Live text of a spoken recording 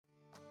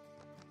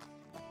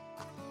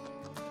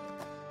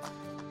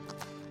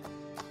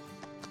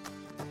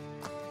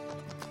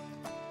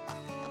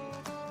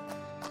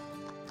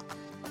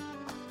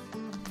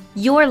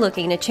You're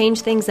looking to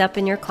change things up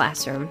in your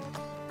classroom.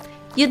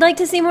 You'd like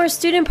to see more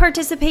student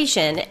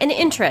participation and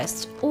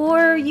interest,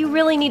 or you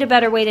really need a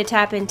better way to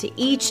tap into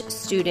each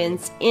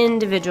student's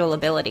individual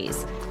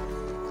abilities.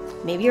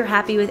 Maybe you're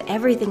happy with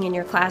everything in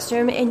your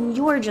classroom and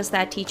you're just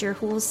that teacher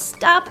who will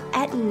stop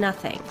at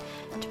nothing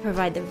to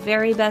provide the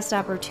very best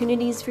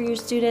opportunities for your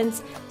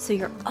students, so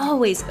you're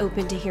always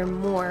open to hear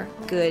more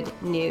good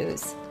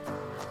news.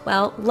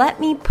 Well,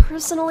 let me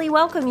personally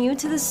welcome you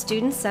to the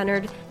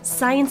Student-Centered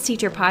Science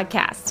Teacher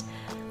Podcast.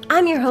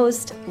 I'm your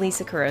host,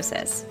 Lisa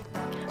Carosis.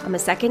 I'm a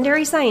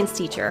secondary science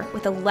teacher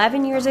with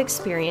 11 years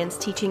experience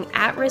teaching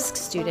at-risk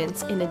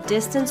students in a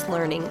distance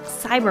learning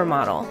cyber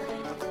model.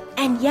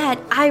 And yet,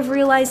 I've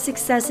realized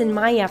success in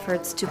my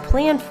efforts to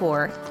plan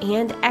for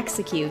and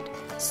execute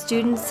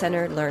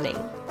student-centered learning.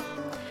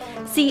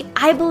 See,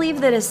 I believe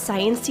that a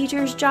science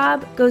teacher's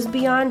job goes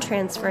beyond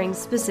transferring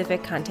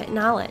specific content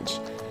knowledge.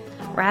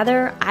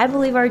 Rather, I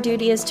believe our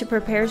duty is to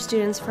prepare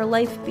students for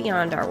life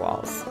beyond our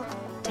walls,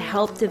 to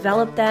help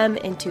develop them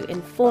into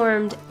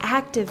informed,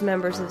 active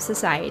members of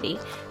society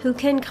who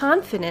can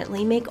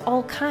confidently make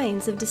all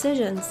kinds of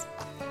decisions.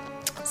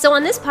 So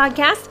on this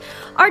podcast,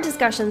 our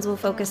discussions will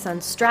focus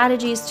on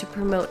strategies to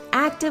promote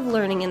active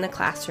learning in the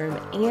classroom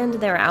and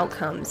their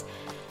outcomes,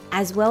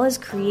 as well as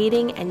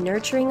creating and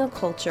nurturing a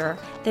culture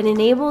that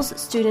enables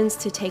students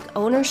to take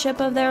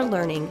ownership of their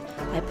learning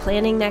by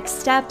planning next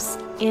steps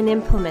and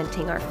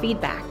implementing our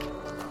feedback.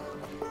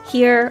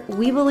 Here,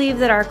 we believe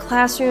that our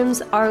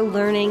classrooms are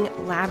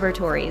learning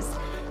laboratories,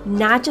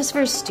 not just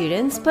for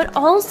students, but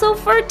also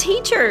for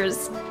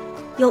teachers.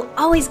 You'll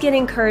always get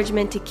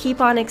encouragement to keep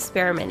on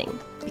experimenting,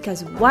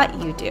 because what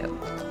you do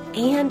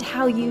and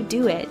how you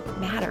do it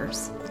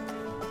matters.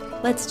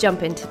 Let's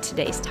jump into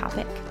today's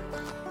topic.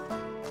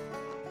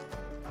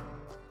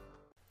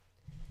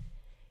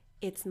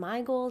 It's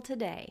my goal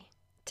today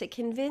to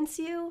convince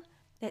you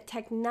that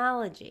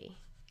technology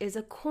is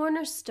a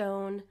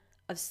cornerstone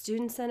of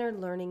student-centered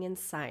learning in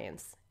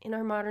science in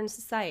our modern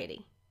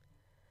society.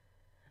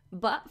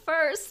 But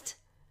first,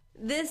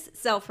 this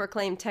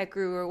self-proclaimed tech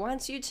guru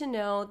wants you to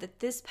know that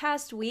this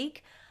past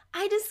week,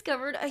 I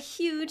discovered a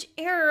huge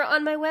error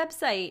on my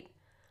website,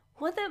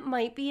 one that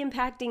might be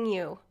impacting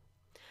you.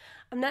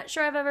 I'm not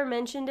sure I've ever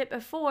mentioned it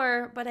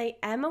before, but I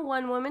am a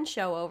one-woman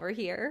show over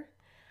here.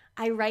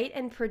 I write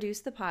and produce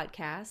the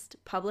podcast,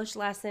 publish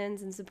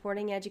lessons and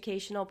supporting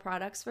educational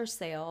products for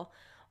sale,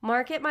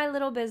 market my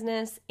little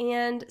business,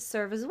 and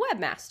serve as a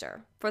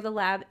webmaster for the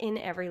Lab in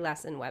Every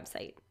Lesson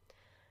website.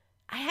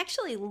 I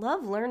actually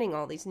love learning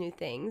all these new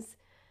things.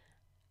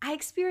 I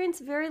experience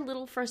very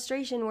little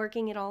frustration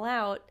working it all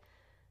out,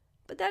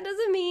 but that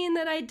doesn't mean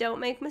that I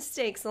don't make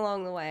mistakes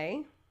along the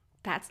way.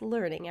 That's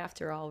learning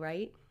after all,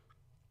 right?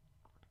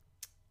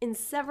 In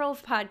several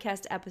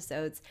podcast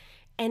episodes,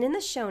 and in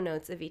the show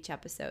notes of each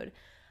episode,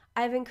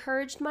 I've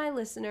encouraged my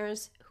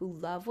listeners who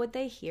love what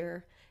they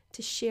hear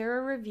to share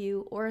a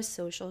review or a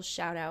social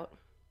shout out.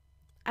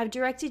 I've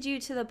directed you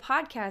to the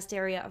podcast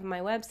area of my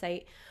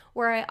website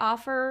where I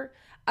offer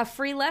a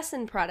free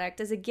lesson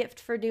product as a gift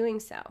for doing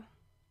so.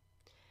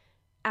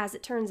 As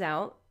it turns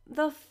out,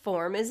 the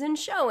form isn't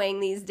showing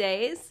these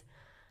days.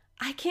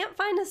 I can't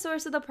find the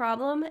source of the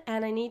problem,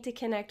 and I need to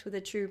connect with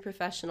a true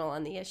professional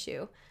on the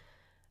issue.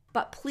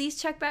 But please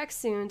check back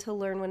soon to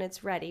learn when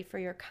it's ready for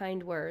your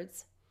kind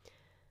words.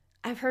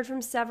 I've heard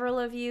from several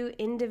of you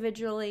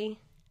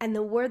individually, and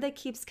the word that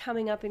keeps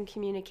coming up in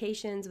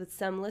communications with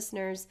some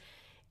listeners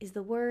is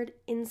the word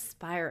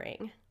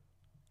inspiring.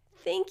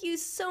 Thank you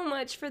so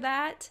much for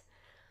that.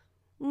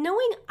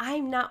 Knowing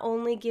I'm not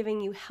only giving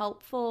you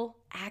helpful,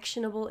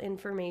 actionable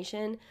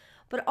information,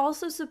 but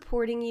also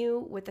supporting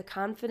you with the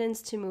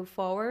confidence to move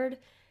forward,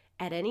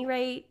 at any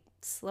rate,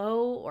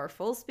 slow or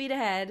full speed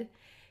ahead,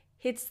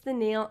 hits the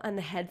nail on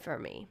the head for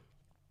me.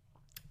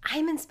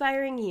 I'm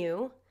inspiring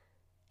you,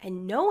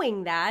 and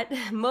knowing that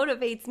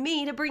motivates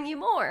me to bring you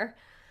more.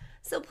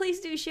 So please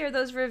do share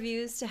those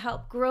reviews to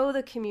help grow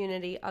the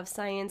community of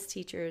science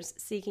teachers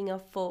seeking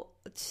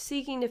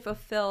to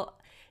fulfill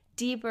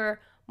deeper,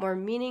 more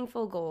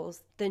meaningful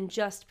goals than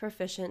just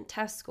proficient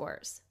test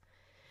scores.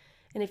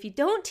 And if you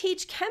don't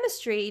teach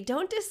chemistry,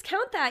 don't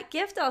discount that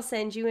gift I'll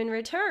send you in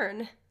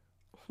return.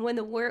 When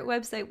the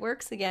website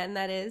works again,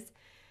 that is.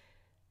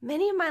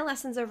 Many of my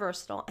lessons are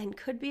versatile and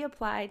could be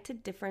applied to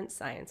different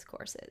science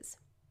courses.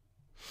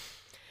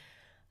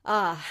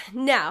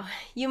 Now,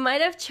 you might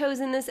have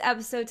chosen this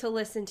episode to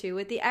listen to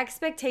with the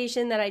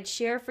expectation that I'd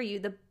share for you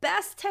the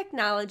best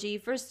technology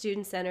for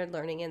student-centered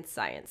learning in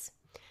science.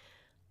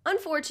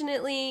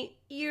 Unfortunately,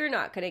 you're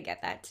not going to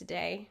get that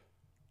today.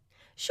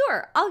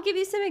 Sure, I'll give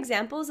you some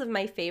examples of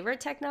my favorite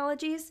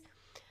technologies,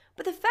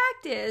 but the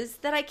fact is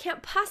that I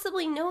can't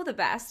possibly know the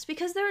best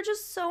because there are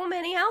just so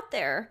many out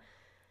there.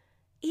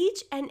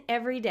 Each and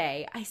every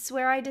day, I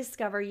swear I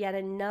discover yet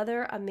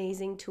another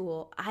amazing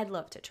tool I'd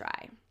love to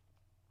try.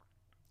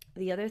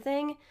 The other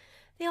thing,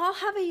 they all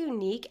have a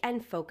unique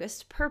and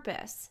focused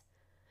purpose.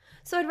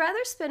 So I'd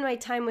rather spend my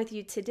time with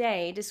you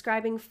today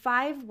describing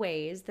 5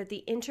 ways that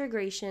the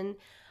integration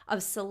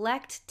of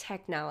select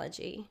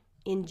technology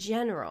in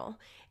general,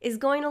 is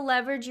going to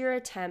leverage your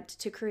attempt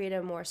to create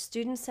a more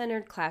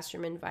student-centered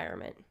classroom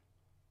environment.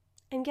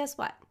 And guess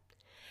what?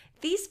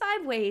 These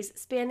 5 ways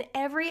span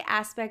every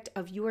aspect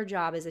of your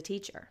job as a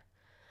teacher,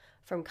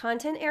 from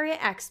content area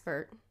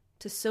expert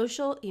to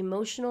social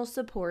emotional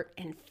support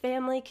and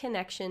family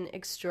connection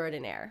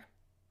extraordinaire.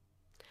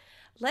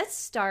 Let's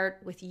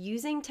start with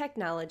using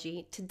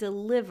technology to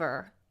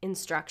deliver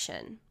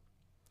instruction.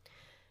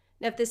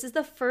 Now, if this is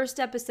the first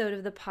episode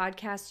of the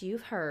podcast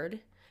you've heard,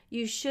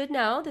 you should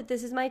know that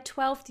this is my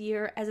 12th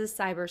year as a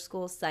cyber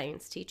school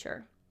science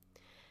teacher.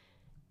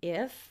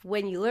 If,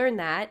 when you learn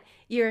that,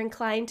 you're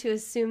inclined to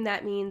assume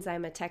that means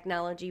I'm a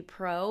technology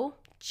pro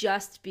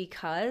just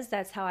because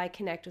that's how I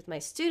connect with my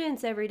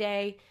students every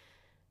day,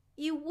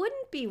 you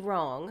wouldn't be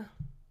wrong.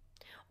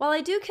 While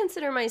I do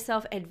consider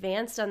myself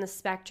advanced on the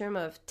spectrum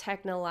of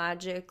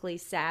technologically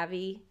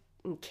savvy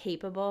and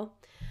capable,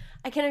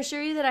 I can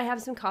assure you that I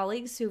have some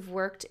colleagues who've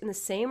worked in the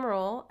same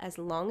role as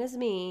long as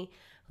me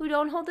who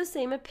don't hold the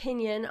same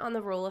opinion on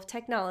the role of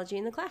technology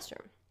in the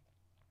classroom.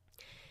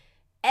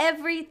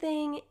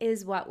 Everything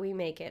is what we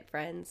make it,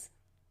 friends.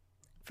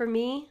 For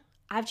me,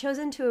 I've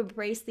chosen to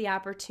embrace the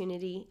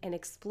opportunity and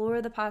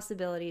explore the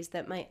possibilities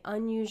that my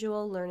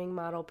unusual learning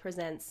model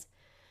presents.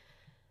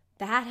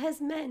 That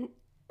has meant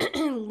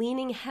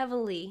leaning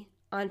heavily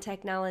on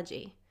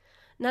technology,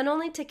 not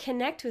only to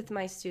connect with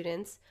my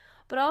students,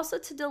 but also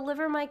to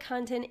deliver my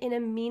content in a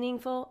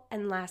meaningful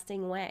and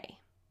lasting way.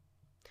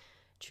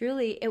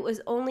 Truly, it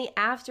was only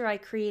after I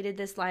created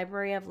this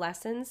library of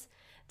lessons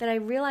that I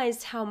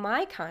realized how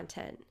my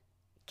content,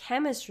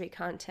 chemistry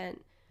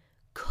content,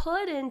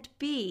 couldn't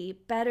be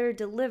better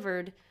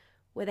delivered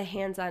with a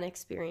hands-on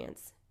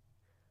experience.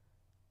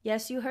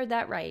 Yes, you heard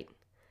that right.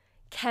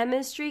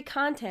 Chemistry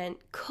content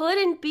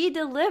couldn't be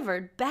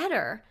delivered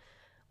better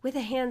with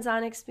a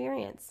hands-on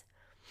experience.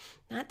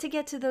 Not to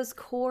get to those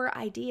core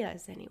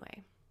ideas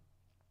anyway.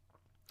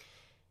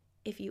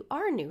 If you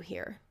are new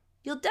here,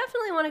 you'll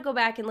definitely want to go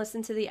back and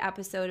listen to the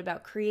episode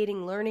about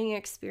creating learning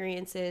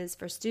experiences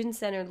for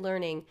student-centered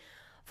learning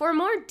for a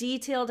more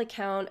detailed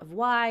account of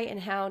why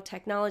and how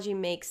technology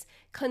makes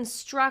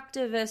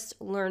constructivist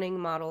learning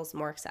models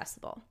more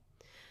accessible.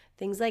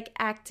 Things like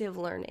active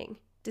learning,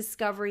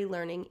 discovery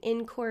learning,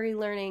 inquiry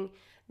learning,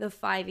 the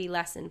 5E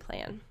lesson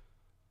plan.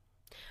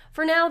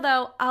 For now,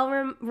 though,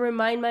 I'll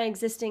remind my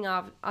existing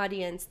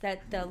audience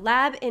that the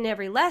Lab in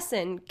Every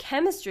Lesson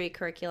chemistry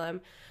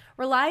curriculum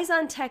relies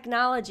on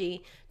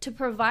technology to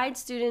provide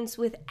students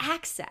with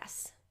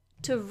access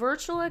to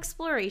virtual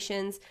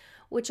explorations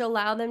which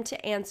allow them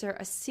to answer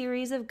a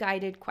series of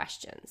guided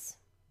questions.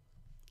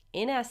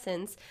 In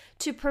essence,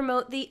 to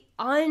promote the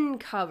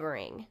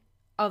uncovering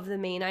of the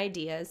main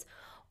ideas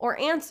or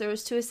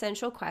answers to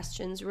essential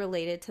questions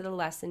related to the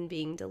lesson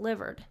being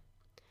delivered.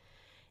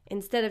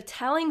 Instead of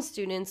telling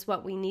students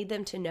what we need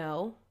them to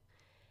know,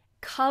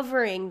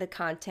 covering the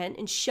content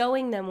and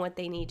showing them what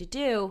they need to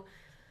do,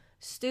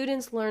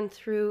 students learn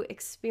through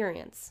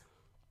experience,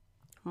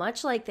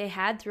 much like they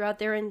had throughout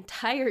their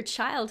entire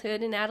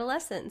childhood and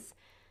adolescence.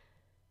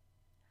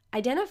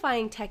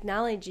 Identifying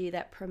technology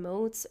that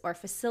promotes or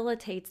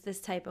facilitates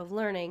this type of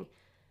learning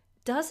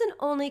doesn't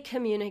only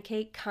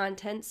communicate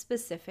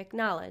content-specific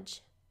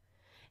knowledge.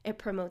 It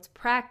promotes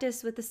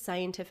practice with the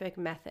scientific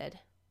method.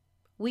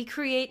 We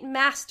create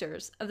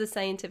masters of the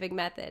scientific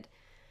method.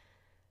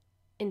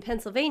 In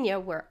Pennsylvania,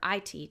 where I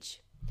teach,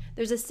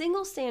 there's a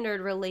single standard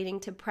relating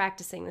to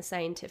practicing the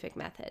scientific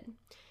method.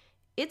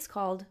 It's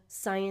called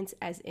Science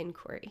as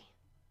Inquiry.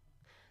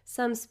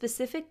 Some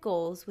specific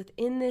goals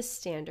within this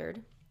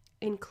standard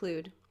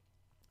include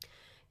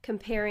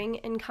comparing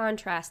and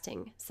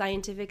contrasting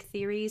scientific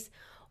theories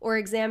or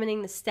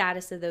examining the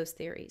status of those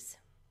theories.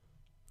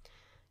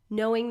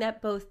 Knowing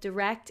that both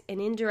direct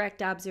and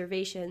indirect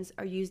observations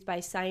are used by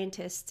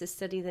scientists to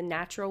study the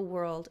natural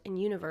world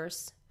and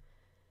universe.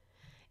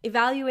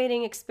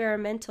 Evaluating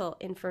experimental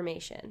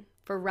information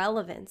for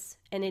relevance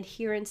and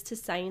adherence to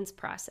science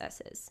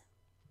processes.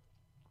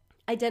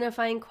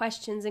 Identifying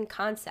questions and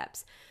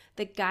concepts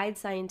that guide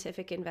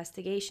scientific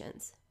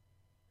investigations.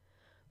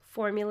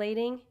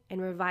 Formulating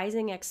and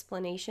revising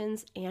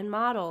explanations and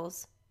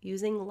models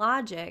using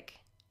logic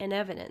and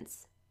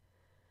evidence.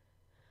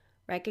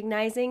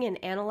 Recognizing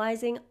and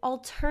analyzing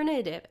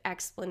alternative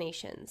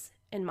explanations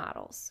and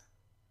models.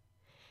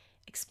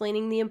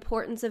 Explaining the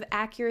importance of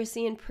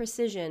accuracy and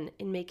precision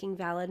in making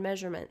valid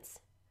measurements.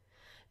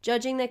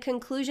 Judging that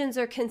conclusions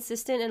are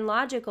consistent and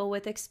logical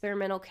with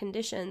experimental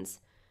conditions.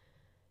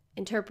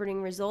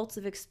 Interpreting results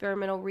of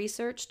experimental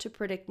research to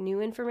predict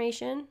new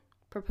information,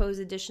 propose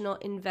additional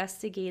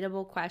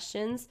investigatable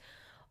questions,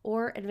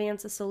 or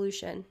advance a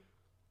solution.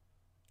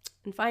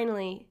 And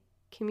finally,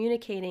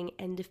 communicating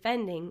and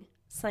defending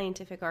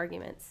scientific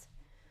arguments.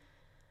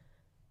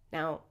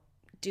 Now,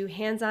 do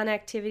hands-on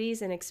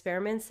activities and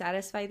experiments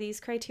satisfy these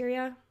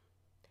criteria?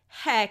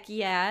 Heck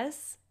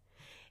yes.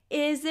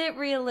 Is it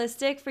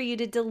realistic for you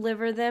to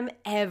deliver them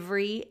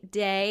every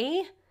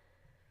day?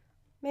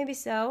 Maybe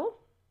so,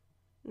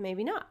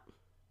 maybe not.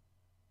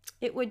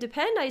 It would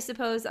depend, I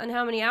suppose, on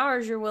how many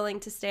hours you're willing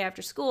to stay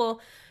after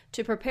school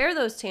to prepare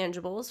those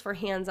tangibles for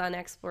hands-on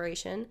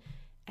exploration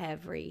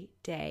every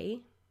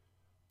day.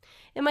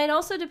 It might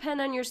also depend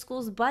on your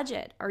school's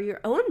budget, or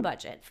your own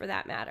budget for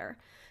that matter,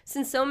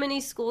 since so many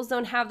schools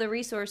don't have the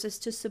resources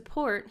to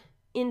support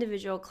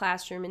individual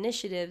classroom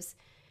initiatives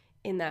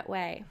in that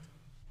way.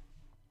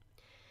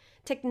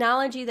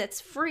 Technology that's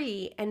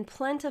free and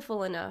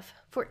plentiful enough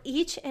for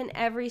each and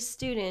every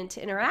student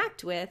to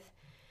interact with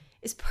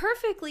is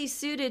perfectly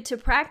suited to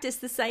practice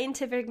the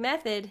scientific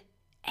method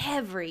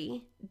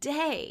every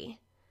day.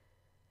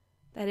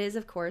 That is,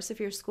 of course, if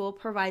your school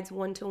provides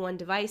one-to-one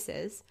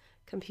devices,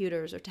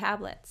 computers or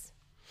tablets.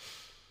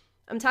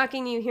 I'm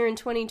talking to you here in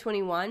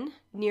 2021,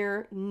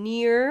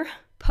 near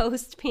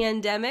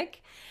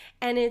post-pandemic,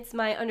 and it's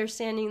my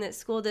understanding that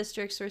school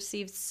districts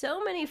received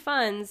so many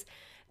funds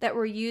that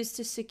were used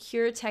to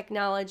secure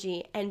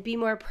technology and be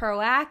more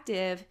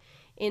proactive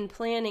in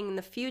planning in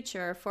the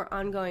future for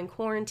ongoing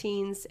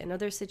quarantines and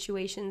other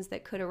situations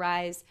that could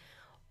arise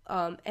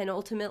and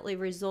ultimately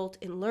result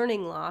in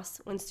learning loss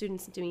when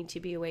students need to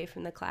be away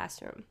from the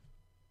classroom.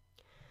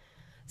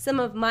 Some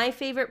of my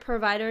favorite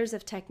providers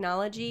of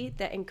technology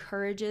that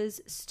encourages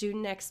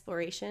student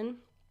exploration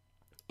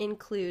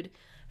include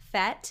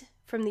PhET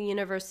from the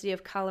University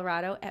of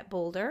Colorado at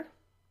Boulder,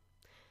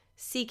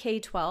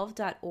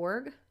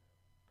 CK12.org,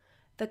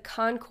 the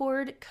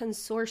Concord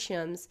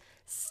Consortium's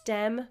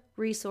STEM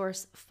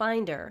Resource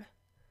Finder,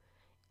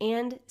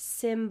 and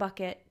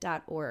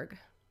SimBucket.org.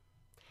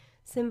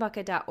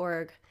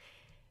 SimBucket.org,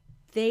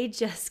 they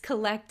just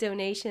collect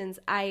donations.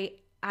 I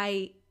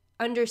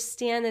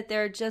understand that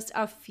there are just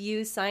a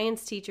few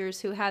science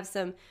teachers who have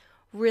some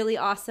really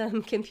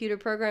awesome computer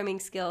programming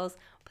skills,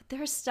 but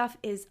their stuff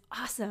is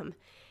awesome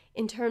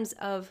in terms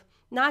of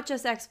not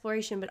just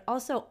exploration, but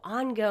also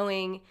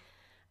ongoing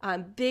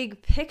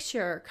big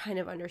picture kind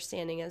of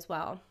understanding as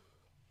well.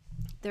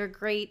 They're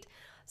great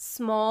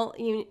small,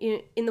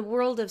 in the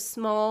world of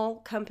small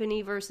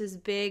company versus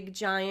big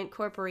giant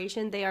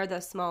corporation, they are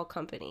the small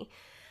company.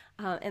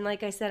 And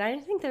like I said, I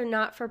think they're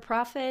not for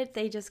profit.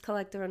 They just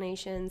collect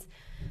donations.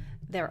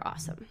 They're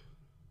awesome.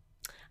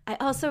 I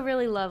also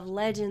really love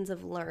Legends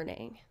of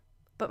Learning,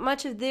 but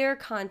much of their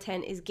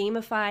content is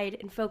gamified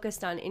and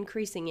focused on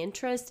increasing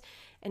interest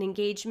and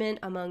engagement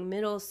among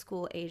middle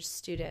school age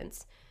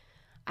students.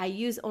 I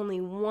use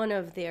only one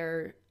of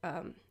their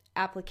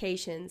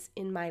applications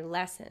in my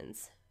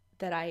lessons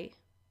that I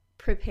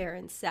prepare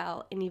and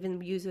sell and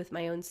even use with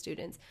my own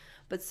students.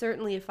 But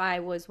certainly if I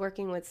was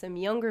working with some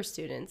younger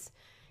students,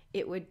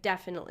 it would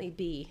definitely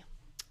be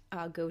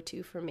a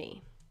go-to for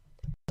me.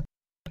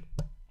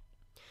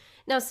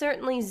 Now,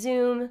 certainly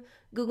Zoom,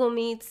 Google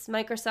Meets,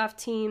 Microsoft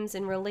Teams,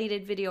 and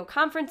related video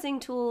conferencing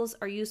tools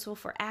are useful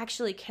for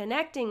actually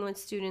connecting with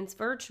students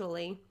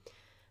virtually.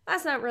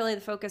 That's not really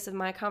the focus of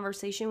my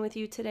conversation with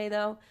you today,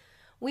 though.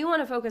 We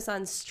want to focus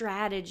on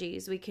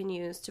strategies we can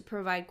use to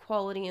provide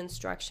quality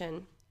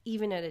instruction,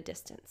 even at a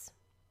distance.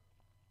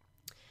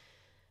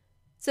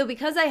 So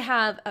because I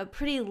have a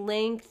pretty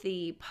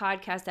lengthy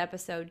podcast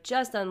episode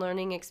just on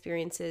learning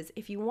experiences,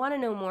 if you want to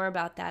know more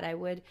about that, I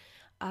would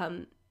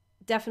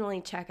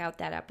definitely check out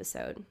that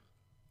episode.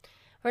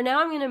 For now,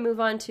 I'm going to move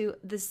on to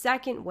the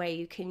second way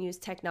you can use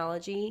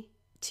technology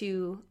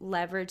to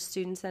leverage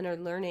student-centered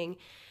learning,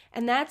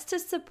 and that's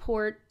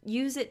to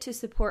use it to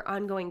support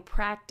ongoing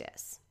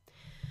practice.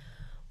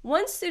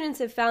 Once students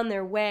have found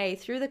their way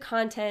through the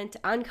content to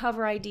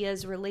uncover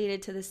ideas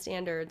related to the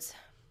standards,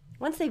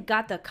 once they've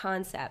got the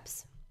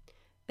concepts,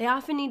 they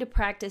often need to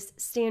practice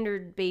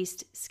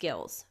standard-based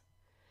skills.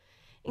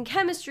 In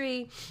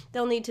chemistry,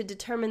 they'll need to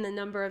determine the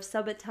number of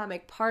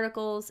subatomic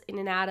particles in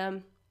an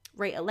atom,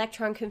 write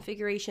electron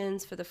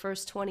configurations for the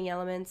first 20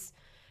 elements,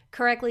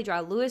 correctly draw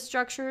Lewis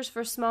structures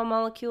for small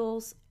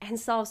molecules, and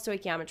solve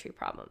stoichiometry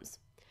problems.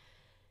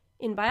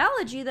 In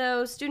biology,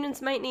 though,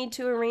 students might need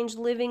to arrange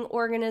living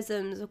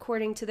organisms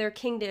according to their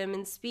kingdom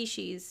and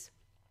species,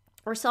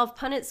 or solve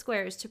Punnett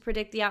squares to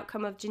predict the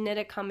outcome of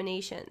genetic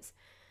combinations.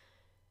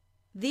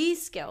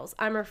 These skills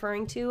I'm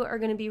referring to are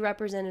going to be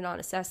represented on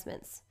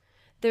assessments.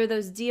 They're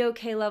those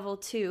DOK level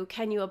 2.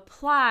 Can you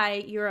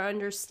apply your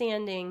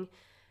understanding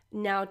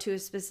now to a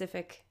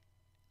specific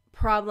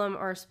problem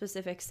or a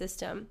specific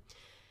system?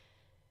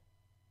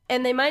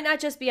 And they might not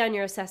just be on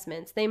your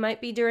assessments. They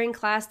might be during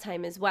class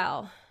time as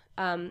well.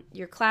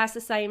 Your class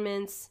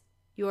assignments,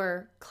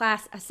 your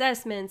class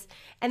assessments,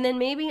 and then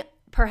maybe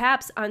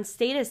perhaps on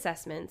state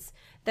assessments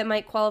that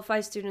might qualify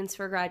students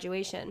for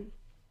graduation.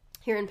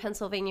 Here in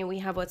Pennsylvania, we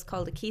have what's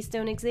called a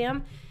Keystone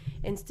exam,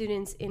 and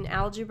students in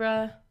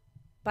algebra,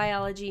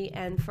 biology,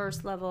 and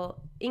first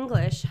level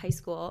English, high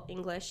school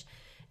English,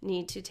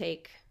 need to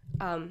take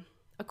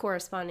a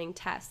corresponding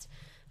test.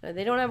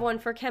 They don't have one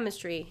for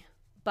chemistry,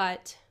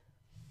 but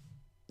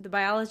the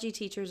biology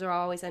teachers are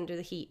always under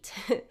the heat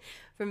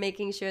for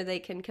making sure they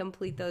can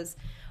complete those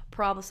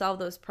problems, solve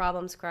those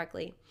problems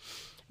correctly.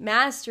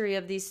 Mastery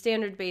of these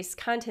standard-based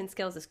content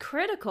skills is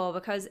critical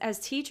because as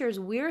teachers,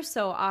 we're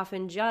so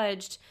often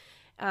judged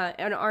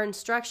and our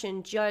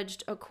instruction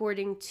judged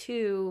according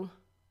to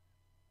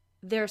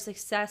their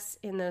success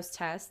in those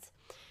tests.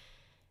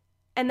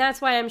 And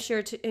that's why I'm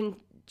certain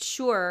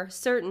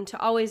to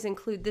always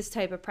include this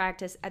type of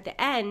practice at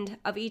the end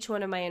of each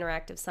one of my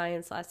interactive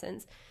science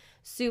lessons.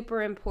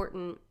 Super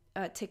important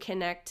to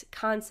connect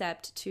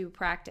concept to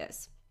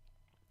practice.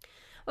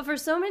 But for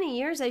so many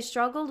years, I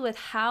struggled with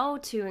how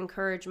to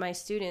encourage my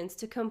students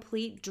to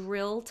complete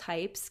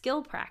drill-type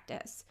skill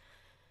practice.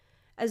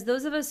 As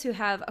those of us who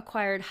have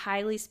acquired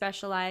highly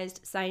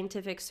specialized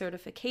scientific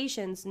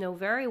certifications know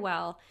very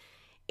well,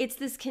 it's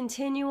this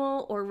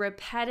continual or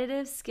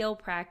repetitive skill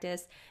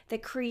practice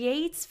that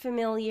creates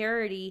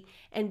familiarity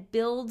and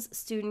builds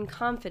student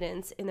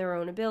confidence in their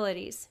own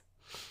abilities.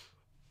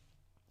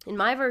 In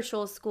my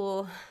virtual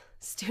school,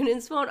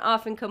 students won't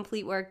often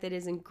complete work that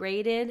isn't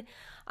graded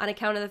on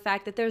account of the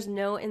fact that there's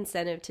no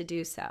incentive to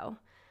do so.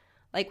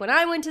 Like when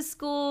I went to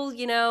school,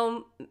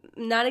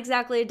 not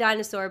exactly a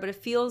dinosaur, but it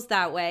feels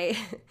that way.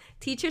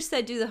 Teachers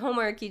said do the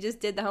homework, you just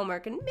did the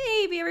homework, and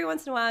maybe every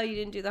once in a while you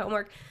didn't do the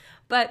homework,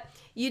 but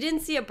you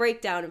didn't see a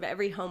breakdown of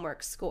every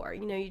homework score.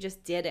 You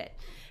just did it.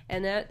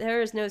 And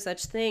there is no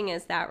such thing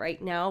as that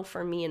right now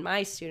for me and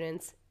my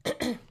students.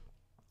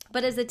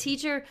 But as a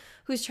teacher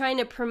who's trying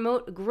to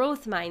promote a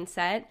growth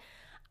mindset,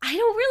 I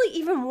don't really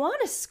even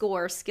want to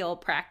score skill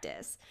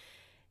practice.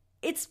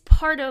 It's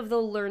part of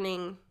the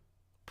learning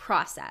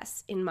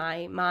process in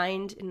my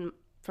mind and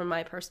from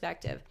my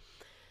perspective.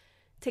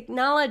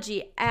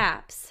 Technology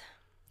apps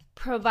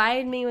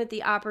provide me with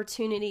the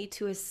opportunity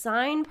to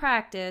assign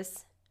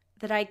practice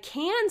that I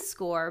can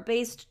score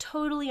based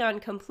totally on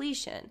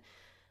completion,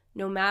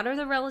 no matter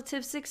the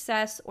relative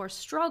success or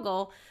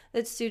struggle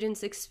that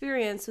students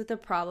experience with the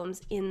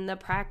problems in the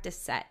practice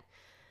set.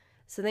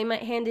 So they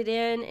might hand it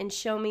in and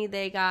show me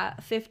they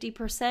got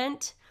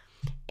 50%,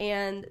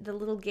 and the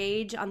little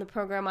gauge on the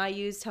program I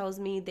use tells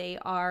me they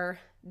are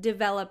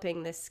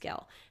developing this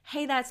skill.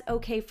 Hey, that's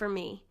okay for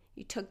me.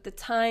 You took the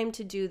time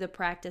to do the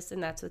practice,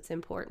 and that's what's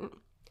important.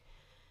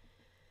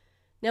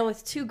 Now,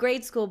 with 2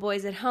 grade school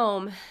boys at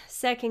home,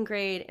 2nd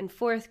grade and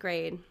 4th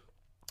grade,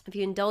 if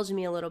you indulge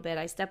me a little bit,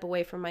 I step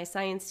away from my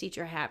science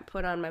teacher hat,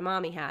 put on my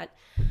mommy hat.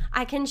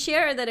 I can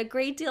share that a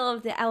great deal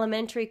of the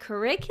elementary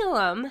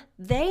curriculum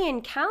they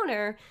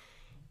encounter,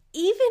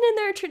 even in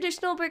their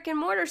traditional brick and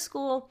mortar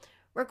school,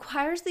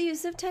 requires the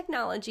use of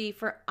technology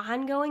for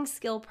ongoing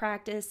skill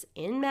practice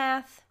in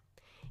math,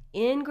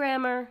 in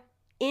grammar,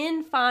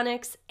 in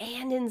phonics,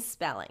 and in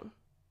spelling.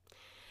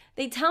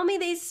 They tell me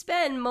they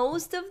spend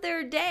most of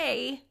their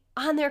day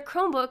on their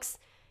Chromebooks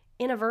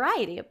in a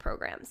variety of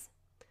programs.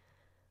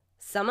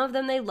 Some of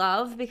them they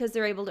love because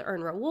they're able to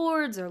earn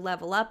rewards or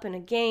level up in a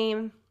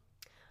game.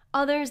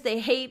 Others they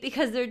hate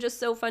because they're just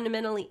so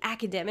fundamentally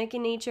academic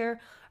in nature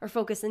or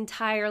focus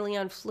entirely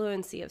on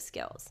fluency of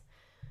skills.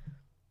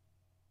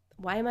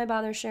 Why am I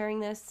bother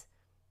sharing this?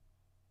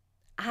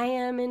 I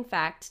am, in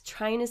fact,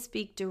 trying to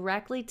speak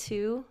directly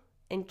to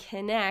and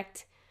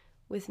connect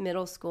with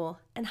middle school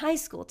and high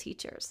school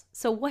teachers.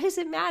 So what does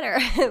it matter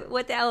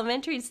what the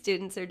elementary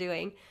students are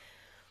doing?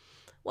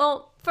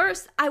 Well,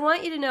 first, I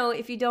want you to know,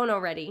 if you don't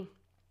already,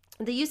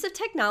 the use of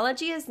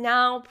technology is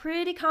now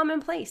pretty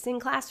commonplace in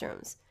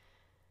classrooms.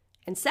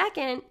 And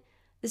second,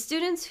 the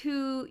students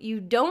who you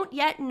don't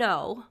yet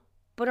know,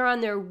 but are on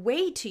their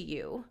way to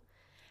you,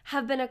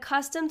 have been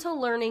accustomed to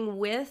learning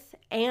with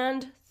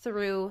and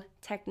through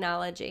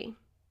technology.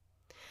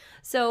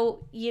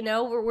 So,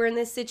 we're in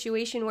this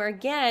situation where,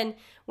 again,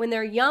 when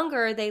they're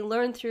younger, they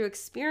learn through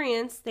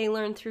experience, they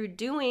learn through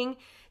doing.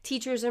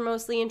 Teachers are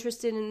mostly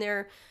interested in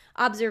their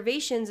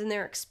observations and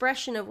their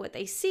expression of what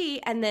they see,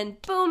 and then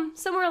boom,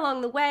 somewhere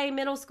along the way,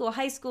 middle school,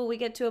 high school, we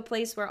get to a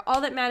place where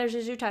all that matters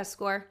is your test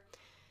score,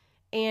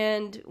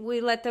 and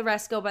we let the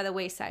rest go by the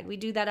wayside. We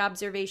do that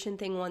observation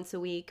thing once a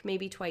week,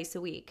 maybe twice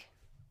a week.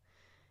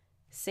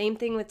 Same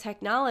thing with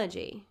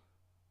technology.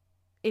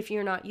 If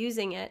you're not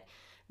using it,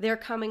 they're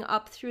coming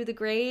up through the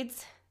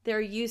grades.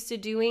 They're used to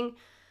doing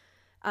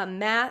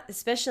math,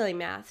 especially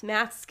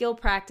math skill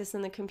practice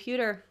in the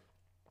computer.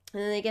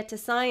 And then they get to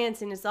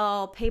science and it's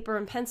all paper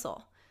and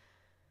pencil.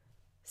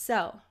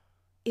 So,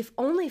 if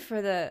only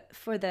for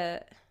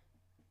the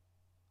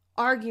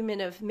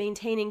argument of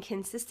maintaining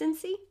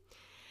consistency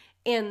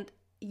and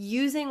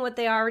using what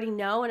they already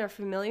know and are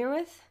familiar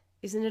with,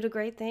 isn't it a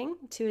great thing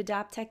to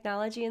adopt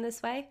technology in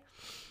this way?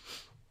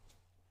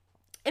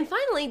 And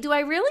finally, do I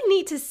really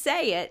need to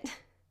say it?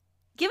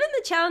 Given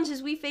the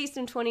challenges we faced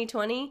in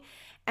 2020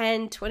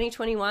 and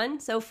 2021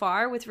 so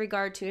far with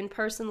regard to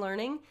in-person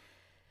learning,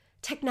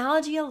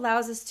 technology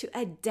allows us to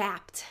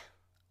adapt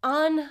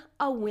on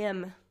a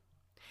whim.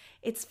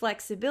 Its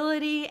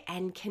flexibility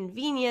and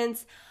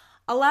convenience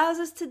allows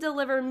us to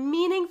deliver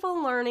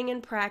meaningful learning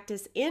and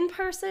practice in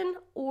person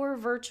or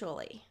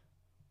virtually,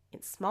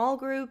 in small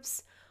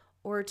groups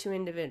or to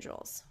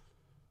individuals.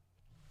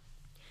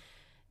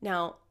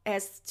 Now,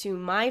 as to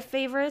my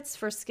favorites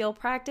for skill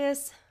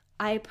practice,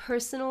 I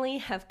personally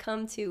have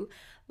come to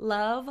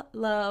love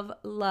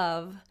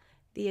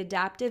the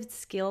adaptive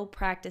skill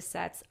practice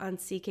sets on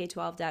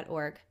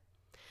ck12.org.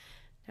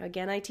 Now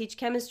again, I teach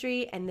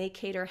chemistry and they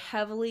cater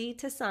heavily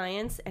to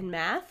science and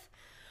math.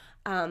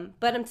 But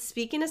I'm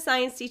speaking to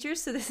science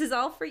teachers, so this is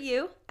all for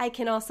you. I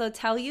can also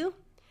tell you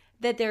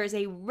that there is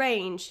a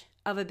range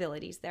of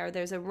abilities there.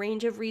 There's a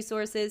range of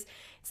resources.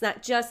 It's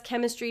not just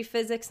chemistry,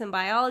 physics, and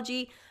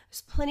biology.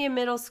 There's plenty of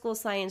middle school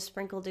science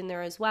sprinkled in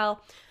there as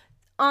well.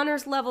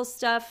 Honors level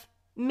stuff,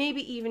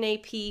 maybe even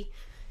AP,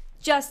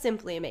 just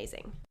simply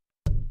amazing.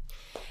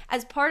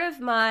 As part of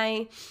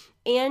my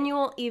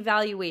annual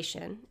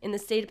evaluation in the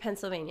state of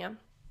Pennsylvania,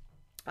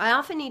 I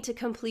often need to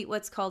complete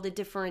what's called a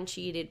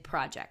differentiated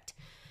project.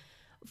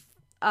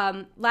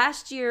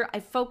 Last year, I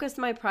focused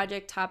my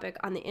project topic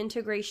on the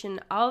integration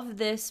of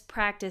this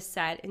practice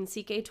set in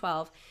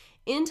CK12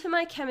 into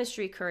my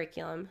chemistry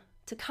curriculum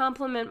to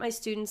complement my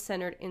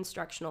student-centered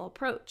instructional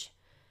approach.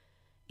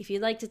 If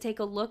you'd like to take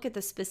a look at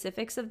the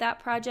specifics of that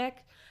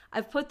project,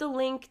 I've put the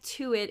link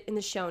to it in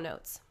the show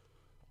notes.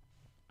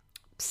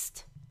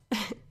 Psst.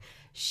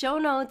 Show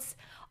notes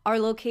are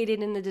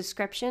located in the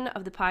description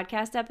of the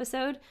podcast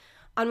episode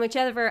on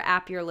whichever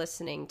app you're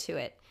listening to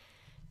it.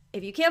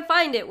 If you can't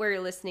find it where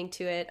you're listening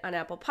to it on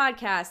Apple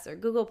Podcasts or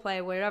Google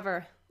Play,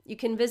 whatever, you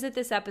can visit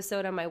this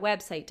episode on my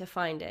website to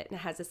find it. And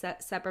it has a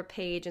separate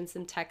page and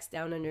some text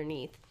down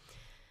underneath.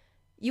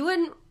 You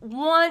wouldn't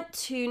want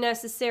to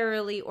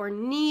necessarily or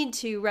need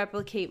to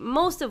replicate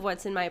most of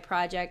what's in my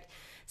project,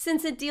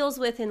 since it deals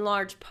with, in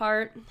large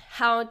part,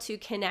 how to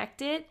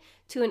connect it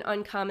to an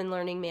uncommon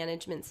learning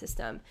management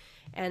system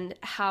and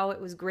how it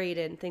was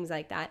graded and things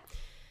like that.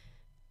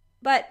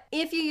 But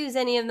if you use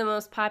any of the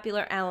most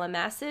popular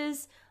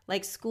LMSs,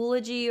 like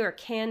Schoology or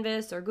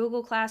Canvas or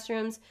Google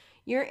Classrooms,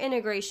 your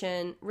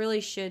integration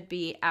really should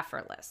be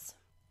effortless.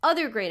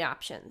 Other great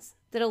options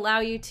that allow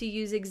you to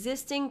use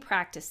existing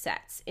practice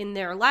sets in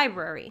their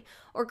library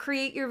or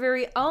create your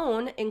very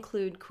own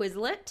include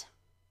Quizlet,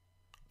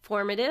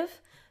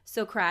 Formative,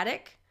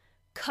 Socratic,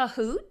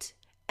 Kahoot,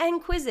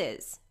 and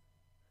Quizzes.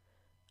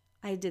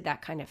 I did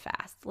that kind of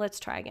fast. Let's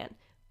try again.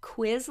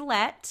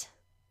 Quizlet,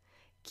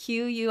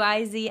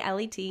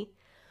 Quizlet,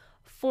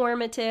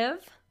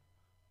 Formative,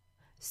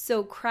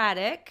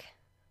 Socratic,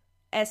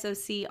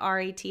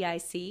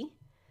 Socratic,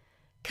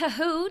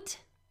 Kahoot.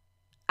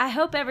 I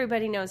hope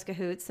everybody knows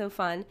Kahoot, so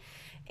fun.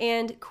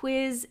 And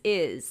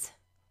Quizzes.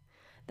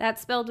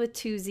 That's spelled with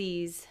two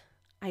Z's,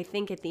 I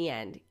think, at the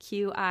end.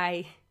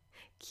 Quizizz.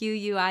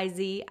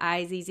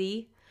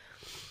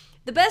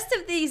 The best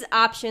of these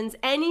options,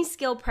 any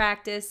skill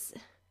practice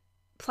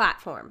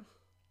platform,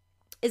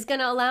 is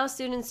going to allow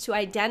students to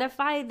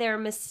identify their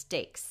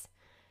mistakes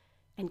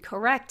and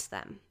correct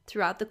them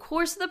throughout the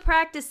course of the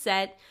practice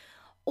set,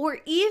 or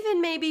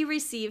even maybe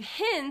receive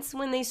hints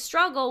when they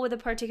struggle with a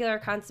particular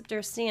concept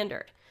or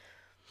standard.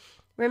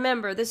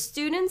 Remember, the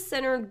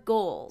student-centered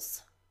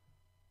goals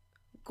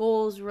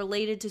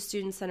related to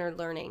student-centered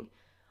learning,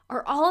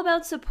 are all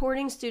about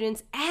supporting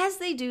students as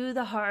they do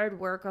the hard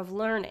work of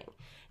learning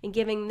and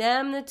giving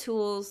them the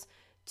tools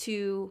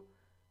to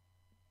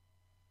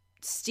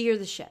steer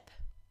the ship.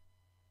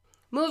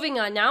 Moving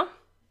on now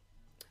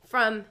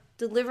from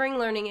delivering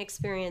learning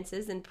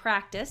experiences in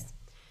practice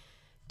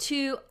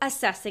to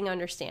assessing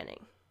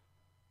understanding.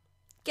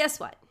 Guess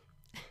what?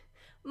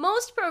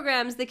 Most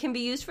programs that can be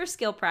used for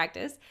skill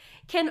practice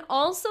can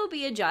also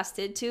be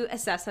adjusted to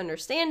assess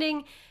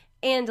understanding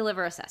and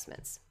deliver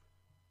assessments.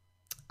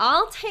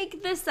 I'll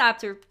take this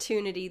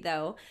opportunity,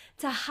 though,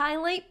 to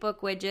highlight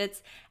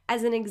BookWidgets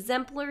as an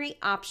exemplary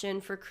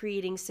option for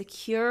creating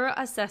secure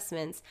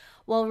assessments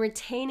while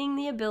retaining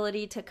the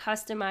ability to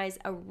customize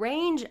a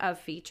range of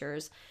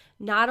features,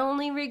 not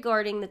only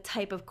regarding the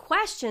type of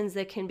questions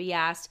that can be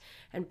asked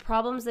and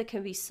problems that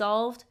can be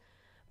solved,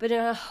 but in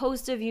a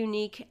host of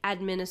unique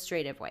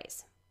administrative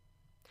ways.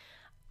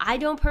 I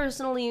don't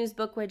personally use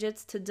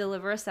BookWidgets to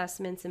deliver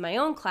assessments in my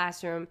own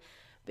classroom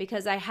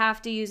because I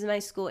have to use my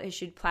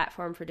school-issued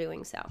platform for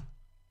doing so.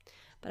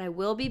 But I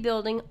will be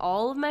building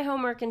all of my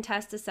homework and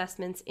test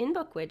assessments in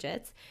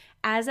BookWidgets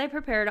as I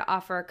prepare to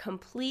offer a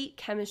complete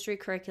chemistry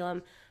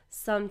curriculum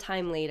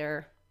sometime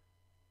later,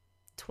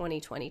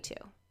 2022.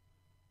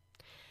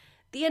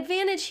 The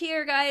advantage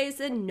here, guys,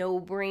 a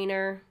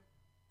no-brainer.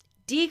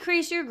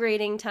 Decrease your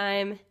grading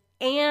time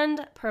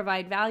and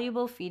provide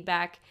valuable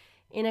feedback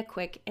in a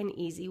quick and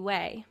easy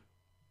way.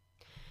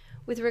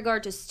 With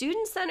regard to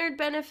student-centered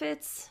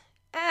benefits,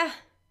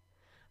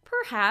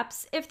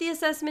 perhaps if the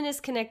assessment is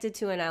connected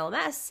to an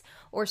LMS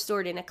or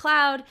stored in a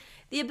cloud,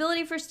 the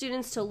ability for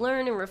students to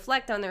learn and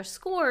reflect on their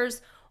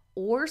scores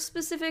or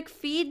specific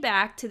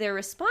feedback to their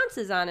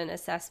responses on an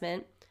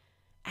assessment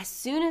as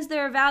soon as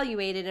they're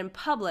evaluated and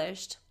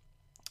published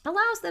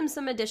allows them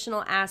some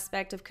additional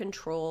aspect of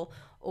control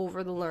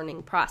over the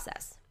learning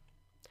process.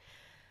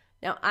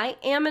 Now, I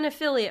am an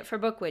affiliate for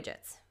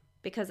BookWidgets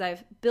because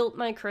I've built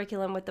my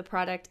curriculum with the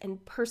product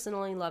and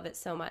personally love it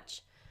so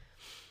much.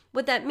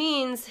 What that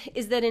means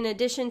is that in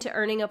addition to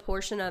earning a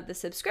portion of the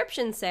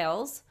subscription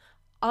sales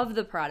of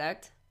the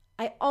product,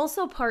 I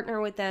also partner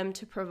with them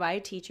to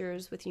provide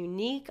teachers with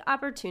unique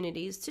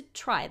opportunities to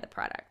try the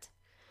product.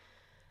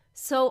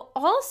 So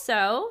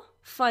also,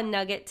 fun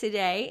nugget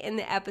today in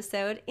the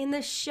episode, in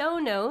the show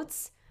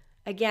notes,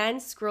 again,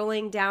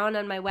 scrolling down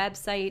on my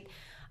website,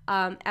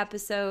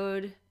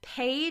 episode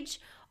page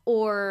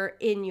or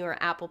in your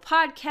Apple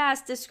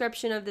Podcast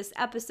description of this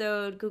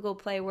episode, Google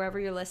Play, wherever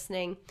you're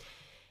listening,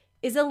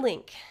 is a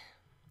link.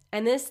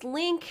 And this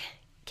link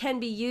can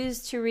be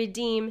used to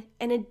redeem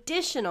an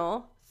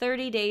additional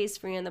 30 days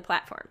free on the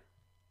platform.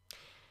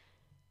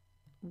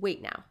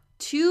 Wait now.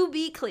 To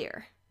be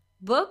clear,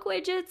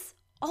 BookWidgets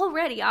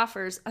already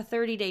offers a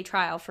 30-day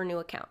trial for new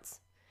accounts.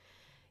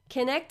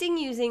 Connecting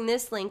using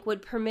this link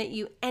would permit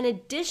you an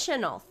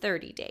additional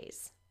 30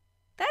 days.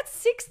 That's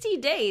 60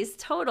 days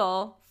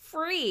total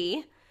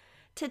free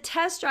to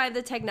test drive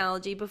the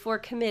technology before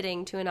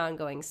committing to an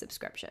ongoing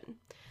subscription.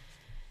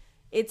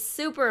 It's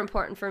super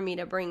important for me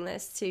to bring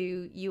this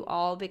to you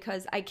all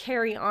because I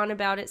carry on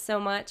about it so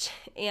much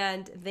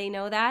and they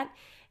know that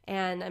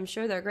and I'm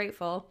sure they're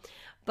grateful.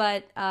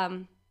 But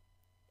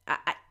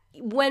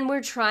when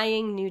we're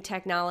trying new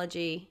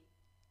technology,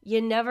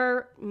 you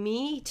never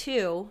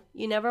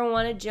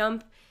want to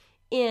jump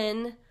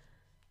in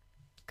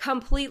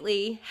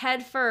completely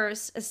head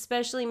first,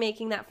 especially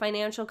making that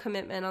financial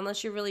commitment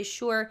unless you're really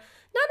sure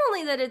not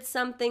only that it's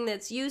something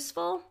that's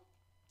useful,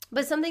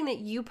 but something that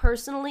you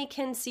personally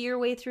can see your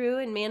way through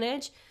and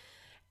manage,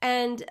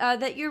 and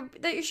that you're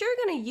sure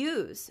going to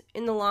use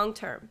in the long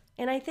term.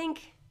 And I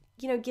think,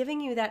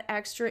 giving you that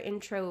extra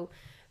intro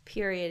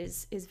period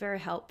is very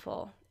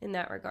helpful in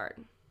that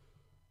regard.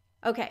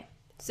 Okay,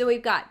 so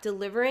we've got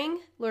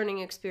delivering learning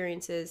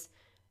experiences,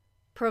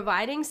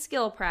 providing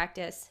skill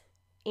practice,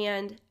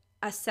 and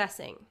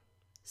assessing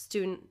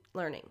student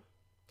learning.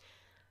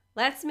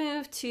 Let's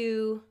move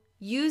to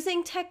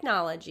using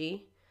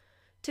technology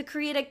to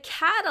create a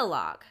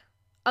catalog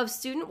of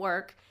student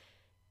work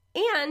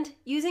and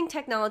using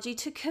technology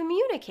to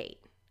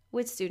communicate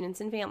with students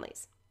and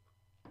families.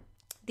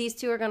 These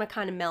two are going to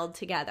kind of meld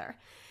together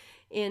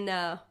in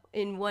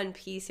one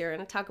piece here. I'm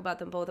going to talk about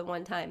them both at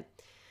one time.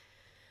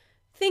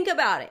 Think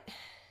about it.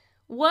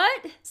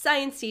 What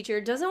science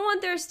teacher doesn't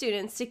want their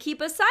students to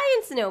keep a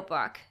science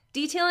notebook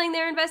detailing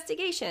their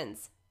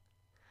investigations?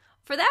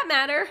 For that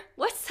matter,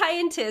 what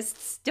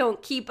scientists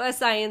don't keep a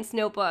science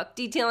notebook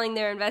detailing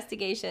their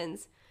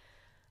investigations?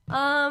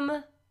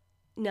 None.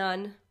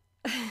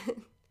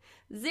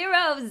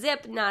 Zero,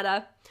 zip,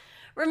 nada.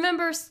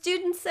 Remember,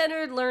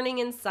 student-centered learning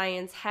in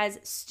science has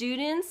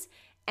students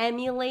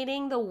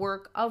emulating the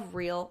work of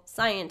real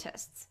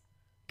scientists,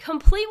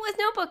 complete with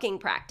notebooking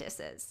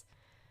practices.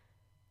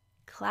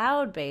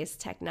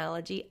 Cloud-based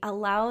technology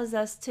allows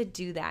us to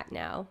do that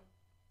now.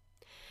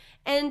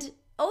 And,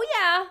 oh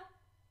yeah,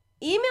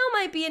 email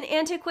might be an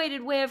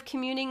antiquated way of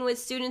communing with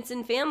students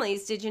and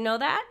families. Did you know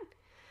that?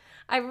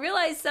 I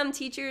realize some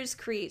teachers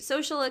create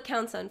social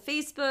accounts on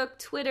Facebook,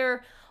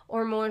 Twitter,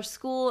 or more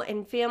school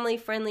and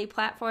family-friendly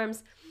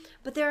platforms,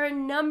 but there are a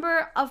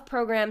number of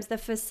programs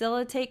that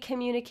facilitate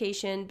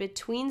communication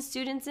between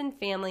students and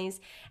families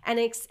and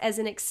as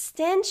an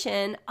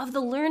extension of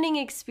the learning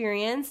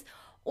experience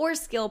or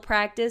skill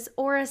practice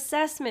or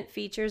assessment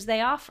features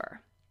they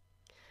offer.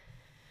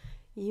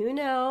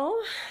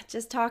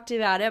 Just talked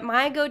about it.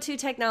 My go-to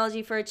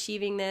technology for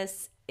achieving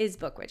this is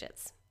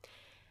BookWidgets.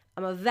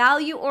 I'm a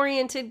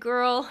value-oriented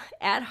girl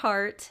at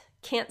heart,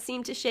 can't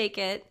seem to shake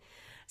it.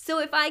 So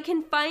if I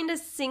can find a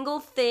single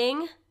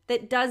thing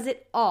that does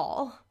it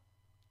all,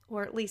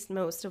 or at least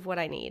most of what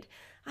I need,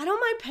 I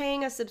don't mind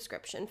paying a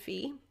subscription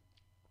fee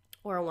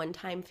or a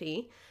one-time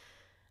fee.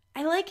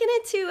 I liken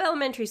it to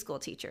elementary school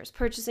teachers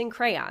purchasing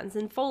crayons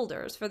and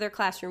folders for their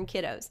classroom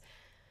kiddos.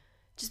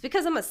 Just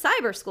because I'm a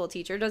cyber school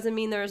teacher doesn't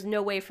mean there is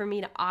no way for me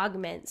to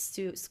augment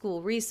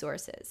school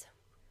resources.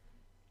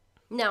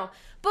 Now,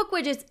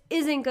 BookWidgets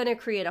isn't going to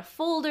create a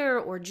folder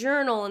or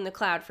journal in the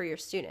cloud for your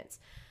students.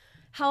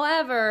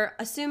 However,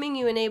 assuming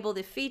you enable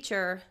the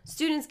feature,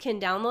 students can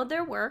download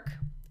their work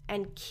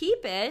and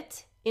keep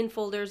it in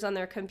folders on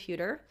their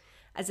computer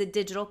as a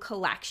digital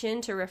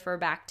collection to refer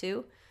back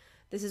to.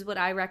 This is what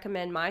I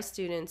recommend my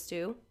students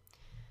do.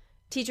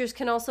 Teachers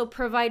can also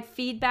provide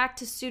feedback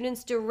to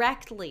students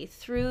directly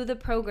through the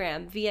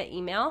program via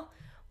email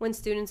when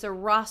students are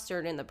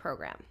rostered in the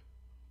program.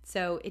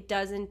 So it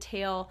does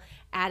entail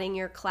adding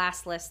your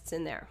class lists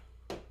in there.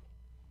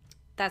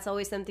 That's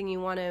always something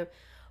you want to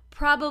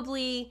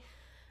probably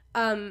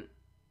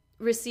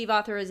receive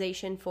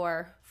authorization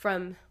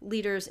from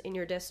leaders in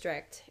your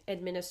district,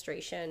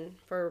 administration,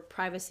 for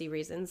privacy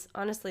reasons.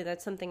 Honestly,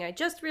 that's something I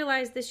just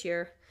realized this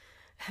year.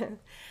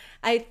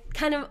 I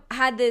kind of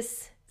had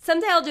this,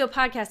 someday I'll do a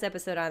podcast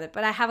episode on it,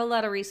 but I have a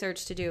lot of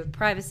research to do with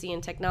privacy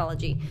and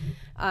technology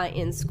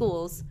in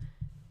schools.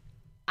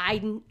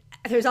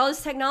 There's all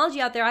this technology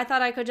out there. I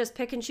thought I could just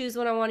pick and choose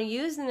what I want to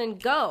use and then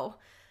go.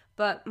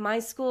 But my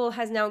school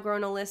has now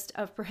grown a list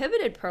of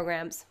prohibited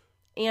programs,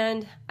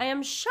 and I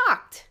am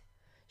shock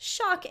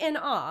and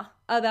awe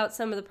about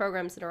some of the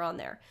programs that are on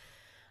there.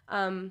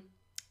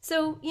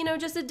 So,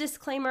 just a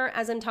disclaimer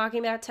as I'm talking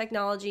about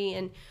technology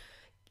and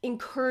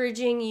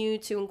encouraging you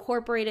to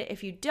incorporate it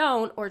if you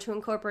don't, or to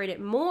incorporate it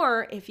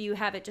more if you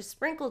have it just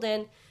sprinkled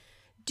in,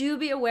 do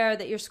be aware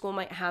that your school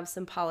might have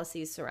some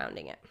policies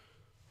surrounding it.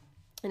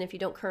 And if you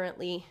don't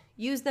currently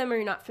use them or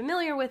you're not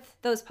familiar with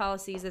those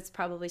policies, it's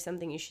probably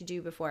something you should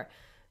do before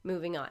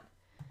moving on.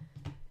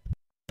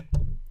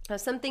 Now,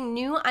 something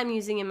new I'm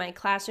using in my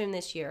classroom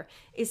this year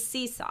is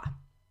Seesaw.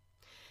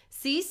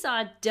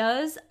 Seesaw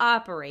does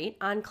operate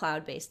on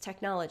cloud-based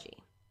technology.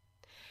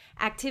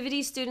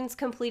 Activities students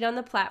complete on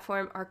the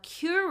platform are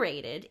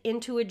curated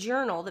into a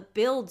journal that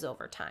builds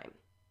over time.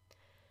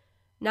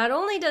 Not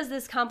only does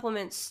this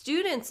complement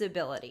students'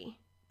 ability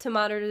to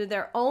monitor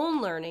their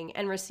own learning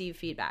and receive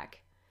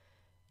feedback,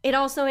 it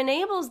also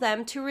enables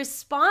them to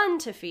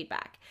respond to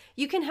feedback.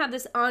 You can have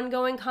this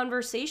ongoing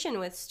conversation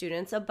with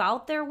students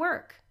about their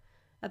work,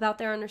 about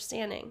their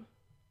understanding.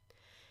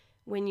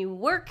 When you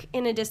work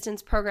in a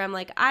distance program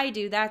like I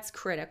do, that's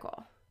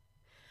critical.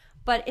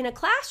 But in a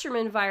classroom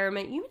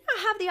environment, you may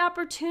not have the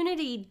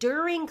opportunity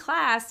during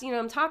class.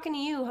 I'm talking to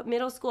you,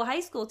 middle school, high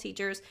school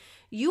teachers.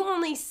 You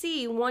only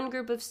see one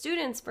group of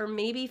students for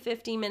maybe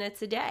 50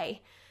 minutes a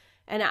day,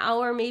 an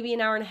hour, maybe an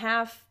hour and a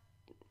half,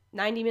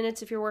 90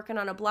 minutes if you're working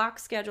on a block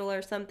schedule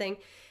or something.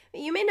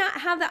 You may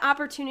not have the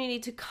opportunity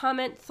to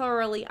comment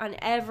thoroughly on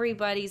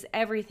everybody's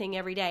everything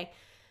every day.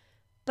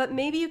 But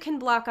maybe you can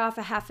block off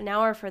a half an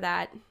hour for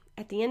that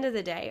at the end of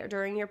the day or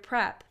during your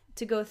prep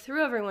to go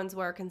through everyone's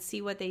work and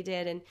see what they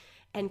did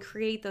and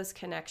create those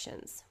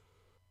connections.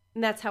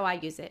 And that's how I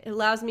use it. It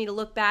allows me to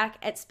look back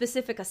at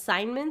specific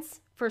assignments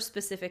for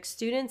specific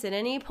students at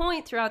any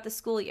point throughout the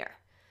school year.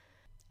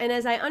 And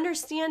as I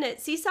understand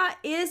it, Seesaw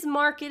is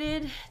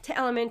marketed to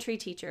elementary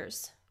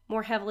teachers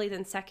more heavily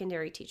than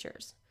secondary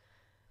teachers.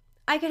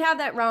 I could have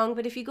that wrong,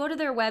 but if you go to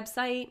their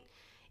website,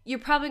 you're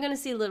probably going to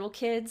see little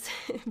kids,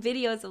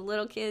 videos of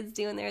little kids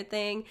doing their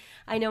thing.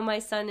 I know my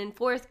son in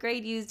 4th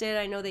grade used it.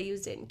 I know they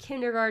used it in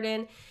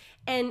kindergarten.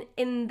 And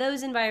in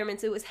those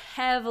environments, it was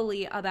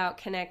heavily about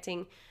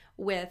connecting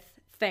with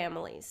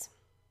families.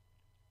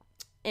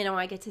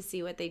 I get to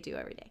see what they do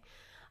every day.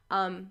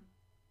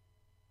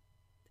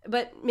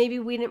 But maybe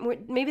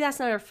that's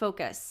not our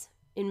focus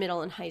in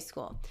middle and high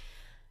school.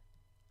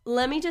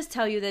 Let me just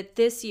tell you that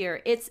this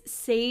year, it's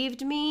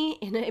saved me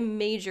in a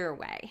major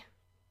way.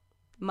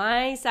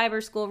 My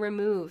cyber school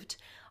removed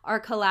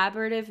our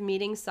collaborative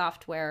meeting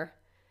software,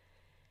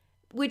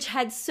 which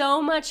had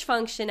so much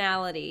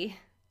functionality.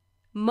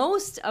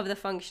 Most of the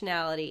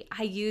functionality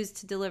I used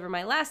to deliver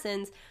my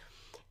lessons,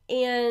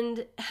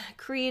 and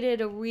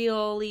created a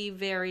really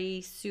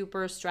very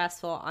super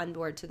stressful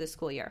onboard to the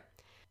school year.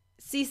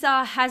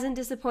 Seesaw hasn't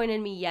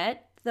disappointed me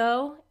yet,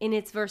 though, in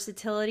its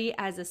versatility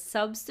as a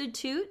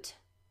substitute,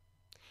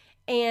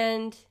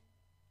 and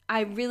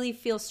I really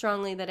feel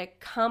strongly that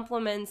it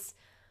complements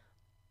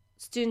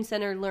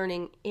student-centered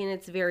learning in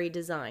its very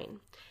design.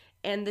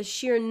 And the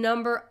sheer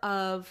number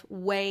of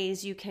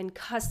ways you can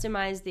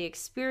customize the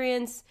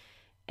experience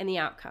and the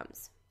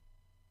outcomes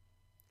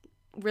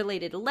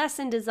related to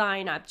lesson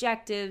design,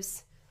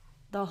 objectives,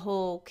 the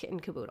whole kit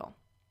and caboodle.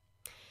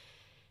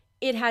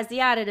 It has the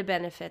added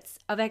benefits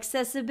of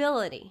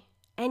accessibility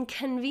and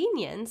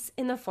convenience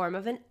in the form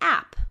of an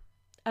app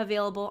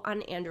available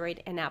on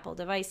Android and Apple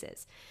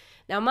devices.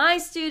 Now, my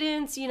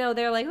students,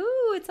 they're like,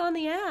 ooh, it's on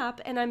the app.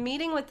 And I'm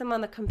meeting with them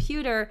on the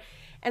computer,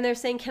 and they're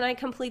saying, can I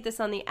complete this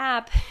on the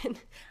app? And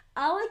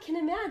all I can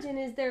imagine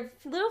is their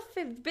little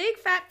big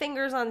fat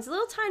fingers on this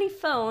little tiny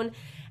phone,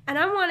 and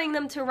I'm wanting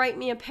them to write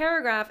me a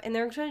paragraph, and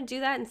they're trying to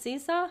do that in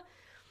Seesaw.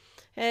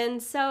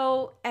 And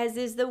so, as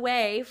is the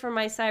way for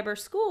my cyber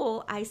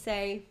school, I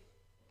say,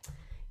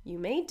 you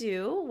may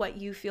do what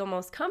you feel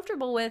most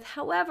comfortable with.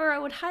 However, I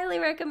would highly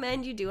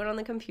recommend you do it on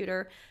the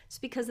computer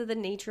just because of the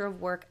nature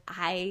of work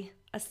I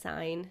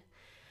assign.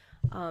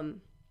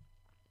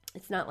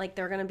 It's not like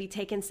they're going to be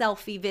taking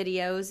selfie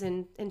videos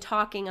and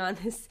talking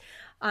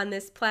on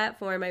this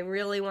platform. I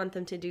really want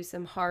them to do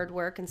some hard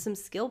work and some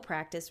skill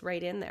practice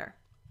right in there.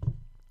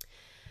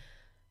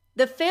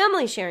 The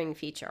family sharing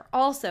feature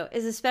also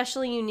is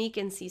especially unique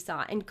in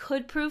Seesaw and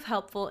could prove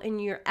helpful in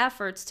your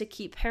efforts to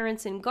keep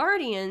parents and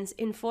guardians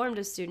informed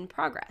of student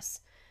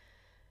progress.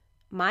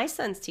 My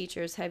son's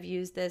teachers have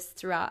used this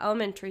throughout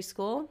elementary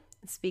school.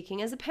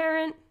 Speaking as a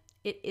parent,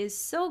 it is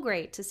so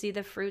great to see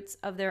the fruits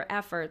of their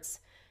efforts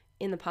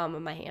in the palm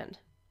of my hand.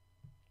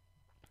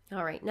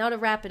 All right, now to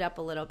wrap it up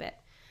a little bit.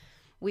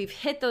 We've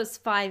hit those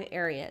 5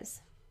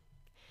 areas.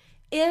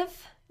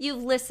 If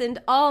you've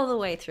listened all the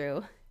way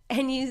through,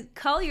 and you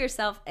call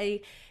yourself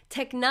a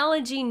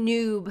technology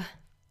noob,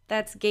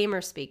 that's gamer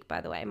speak,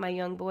 by the way. My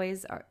young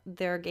boys,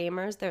 they're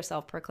gamers, they're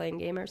self-proclaimed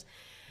gamers,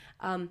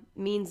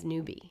 means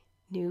newbie.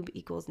 Noob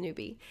equals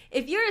newbie.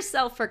 If you're a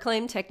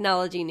self-proclaimed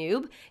technology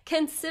noob,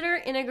 consider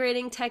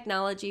integrating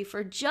technology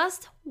for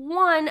just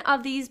one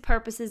of these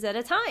purposes at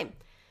a time.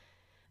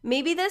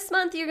 Maybe this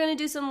month you're going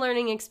to do some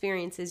learning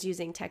experiences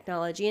using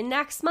technology, and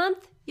next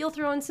month you'll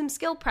throw in some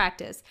skill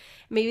practice.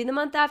 Maybe the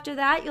month after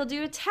that you'll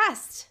do a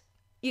test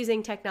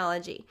using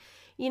technology.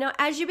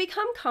 As you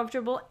become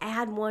comfortable,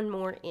 add one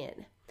more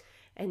in.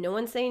 And no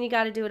one's saying you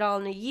got to do it all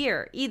in a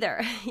year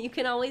either. You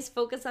can always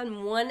focus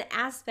on one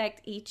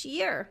aspect each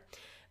year.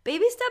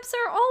 Baby steps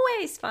are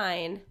always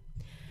fine.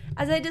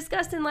 As I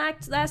discussed in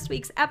last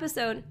week's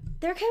episode,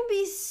 There can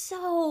be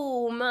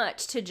so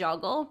much to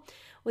juggle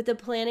with the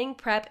planning,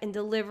 prep, and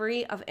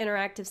delivery of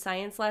interactive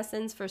science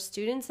lessons for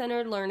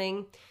student-centered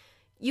learning.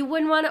 You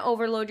wouldn't want to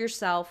overload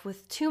yourself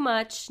with too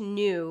much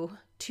new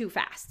too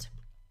fast.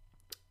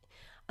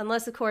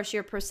 Unless, of course,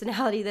 you're a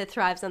personality that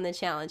thrives on the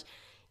challenge.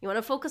 You want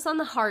to focus on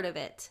the heart of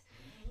it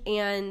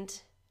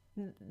and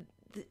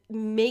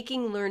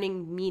making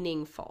learning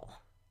meaningful.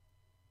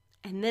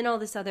 And then all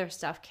this other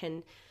stuff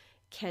can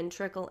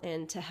trickle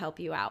in to help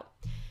you out.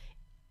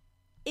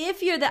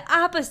 If you're the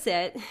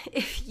opposite,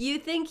 if you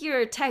think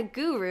you're a tech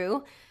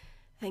guru,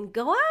 then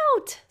go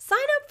out, sign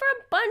up for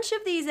a bunch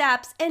of these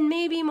apps and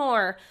maybe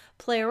more.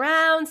 Play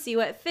around, see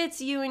what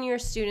fits you and your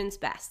students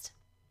best.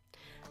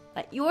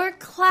 Let your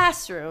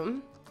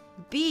classroom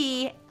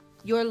be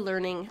your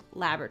learning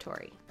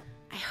laboratory.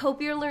 I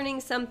hope you're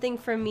learning something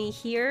from me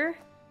here,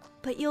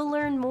 but you'll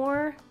learn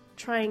more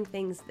trying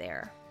things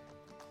there.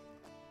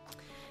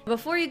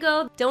 Before you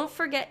go, don't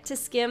forget to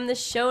skim the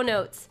show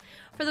notes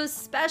for those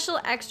special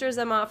extras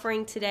I'm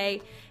offering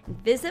today.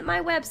 Visit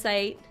my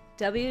website,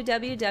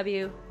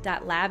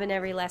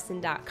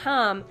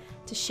 www.labineverylesson.com,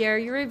 to share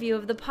your review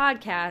of the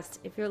podcast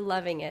if you're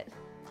loving it.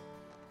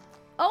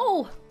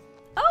 Oh,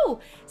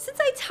 since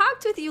I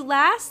talked with you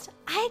last,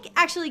 I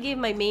actually gave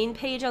my main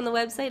page on the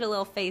website a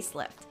little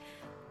facelift.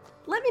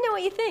 Let me know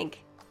what you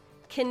think.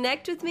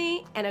 Connect with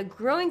me and a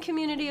growing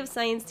community of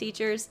science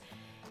teachers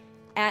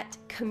at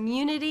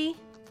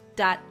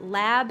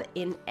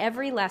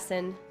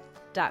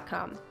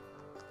community.labineverylesson.com.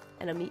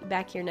 And I'll meet you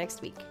back here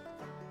next week.